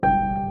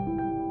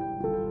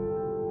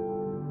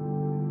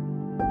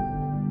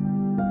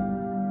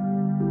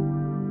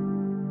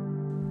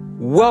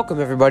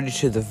Welcome everybody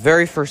to the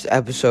very first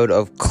episode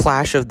of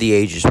Clash of the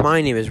Ages.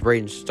 My name is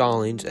Braden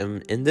Stallings,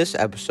 and in this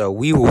episode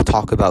we will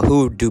talk about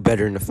who would do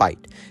better in a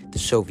fight, the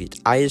Soviet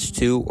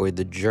IS-2 or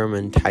the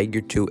German Tiger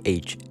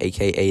II-H,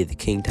 aka the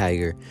King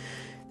Tiger.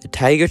 The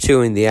Tiger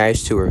II and the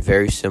IS-2 are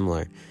very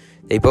similar.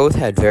 They both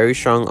had very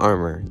strong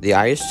armor. The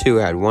IS-2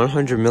 had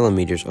 100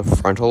 millimeters of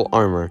frontal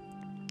armor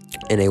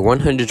and a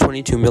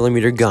 122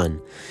 millimeter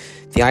gun.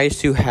 The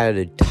IS-2 had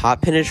a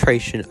top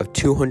penetration of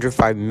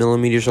 205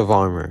 millimeters of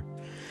armor.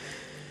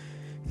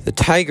 The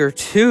Tiger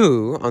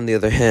II, on the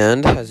other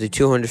hand, has a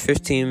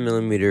 215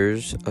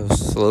 millimeters of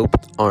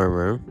sloped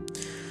armor.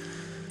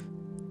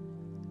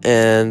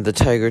 And the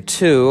Tiger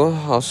II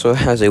also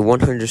has a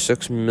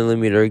 106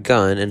 millimeter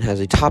gun and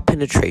has a top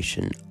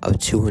penetration of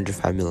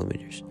 205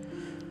 millimeters.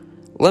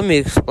 Let me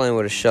explain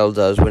what a shell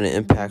does when it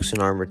impacts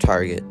an armored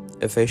target.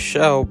 If a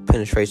shell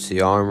penetrates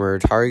the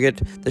armored target,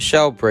 the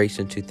shell breaks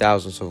into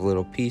thousands of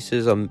little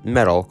pieces of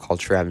metal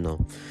called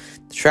shrapnel.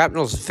 The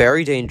shrapnel is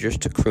very dangerous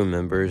to crew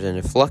members, and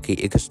if lucky,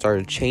 it could start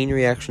a chain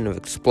reaction of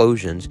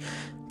explosions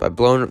by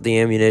blowing up the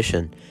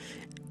ammunition.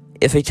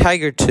 If a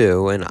Tiger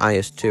II and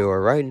IS-2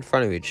 are right in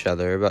front of each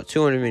other, about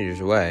 200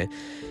 meters away,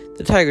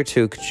 the Tiger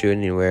II could shoot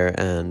anywhere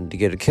and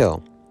get a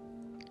kill.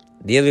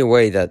 The only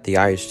way that the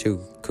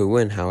IS-2 could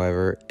win,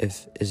 however,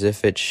 is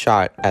if it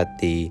shot at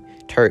the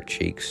turret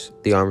cheeks,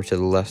 the armor to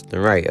the left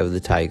and right of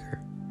the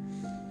Tiger.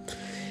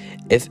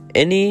 If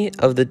any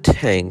of the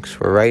tanks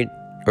were right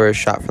or a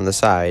shot from the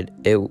side,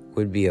 it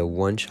would be a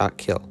one-shot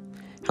kill.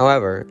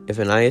 However, if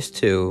an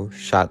IS-2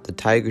 shot the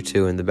Tiger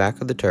II in the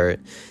back of the turret,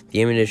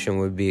 the ammunition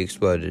would be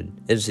exploded.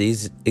 It's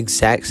the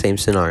exact same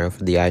scenario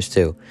for the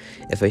IS-2.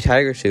 If a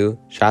Tiger II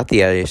shot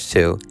the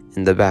IS-2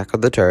 in the back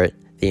of the turret,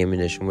 the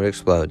ammunition would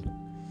explode.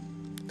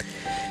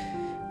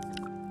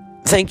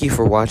 Thank you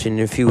for watching.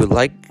 If you would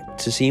like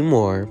to see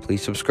more,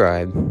 please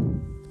subscribe.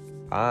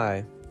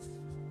 Bye.